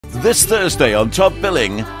This Thursday on Top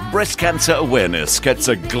Billing, breast cancer awareness gets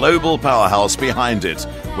a global powerhouse behind it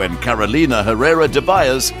when Carolina Herrera de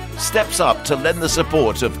Baez steps up to lend the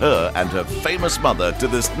support of her and her famous mother to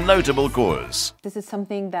this notable cause. This is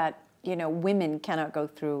something that, women cannot go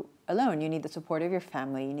through alone. You need the support of your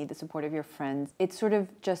family, you need the support of your friends. It's sort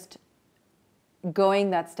of just going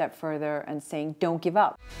that step further and saying, don't give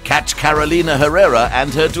up. Catch Carolina Herrera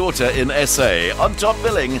and her daughter in SA on Top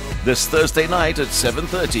Billing this Thursday night at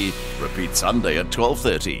 7:30. Repeat Sunday at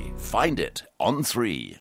 12:30. Find it on 3.